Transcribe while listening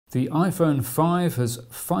The iPhone 5 has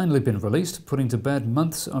finally been released, putting to bed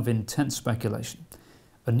months of intense speculation.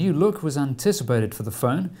 A new look was anticipated for the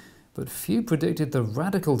phone, but few predicted the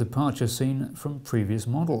radical departure seen from previous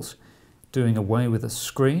models. Doing away with a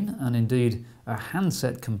screen, and indeed a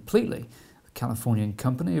handset completely, the Californian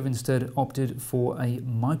company have instead opted for a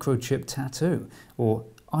microchip tattoo, or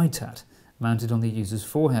iTat, mounted on the user's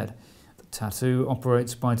forehead. The tattoo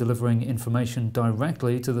operates by delivering information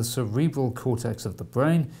directly to the cerebral cortex of the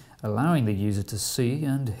brain, allowing the user to see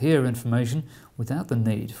and hear information without the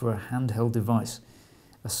need for a handheld device.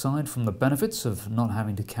 Aside from the benefits of not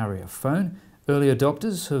having to carry a phone, early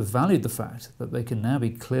adopters have valued the fact that they can now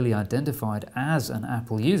be clearly identified as an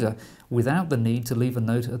Apple user without the need to leave a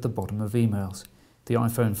note at the bottom of emails. The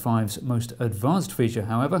iPhone 5's most advanced feature,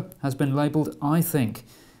 however, has been labelled iThink.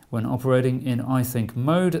 When operating in iThink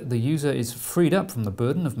mode, the user is freed up from the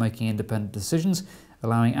burden of making independent decisions,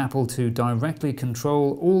 allowing Apple to directly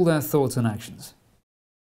control all their thoughts and actions.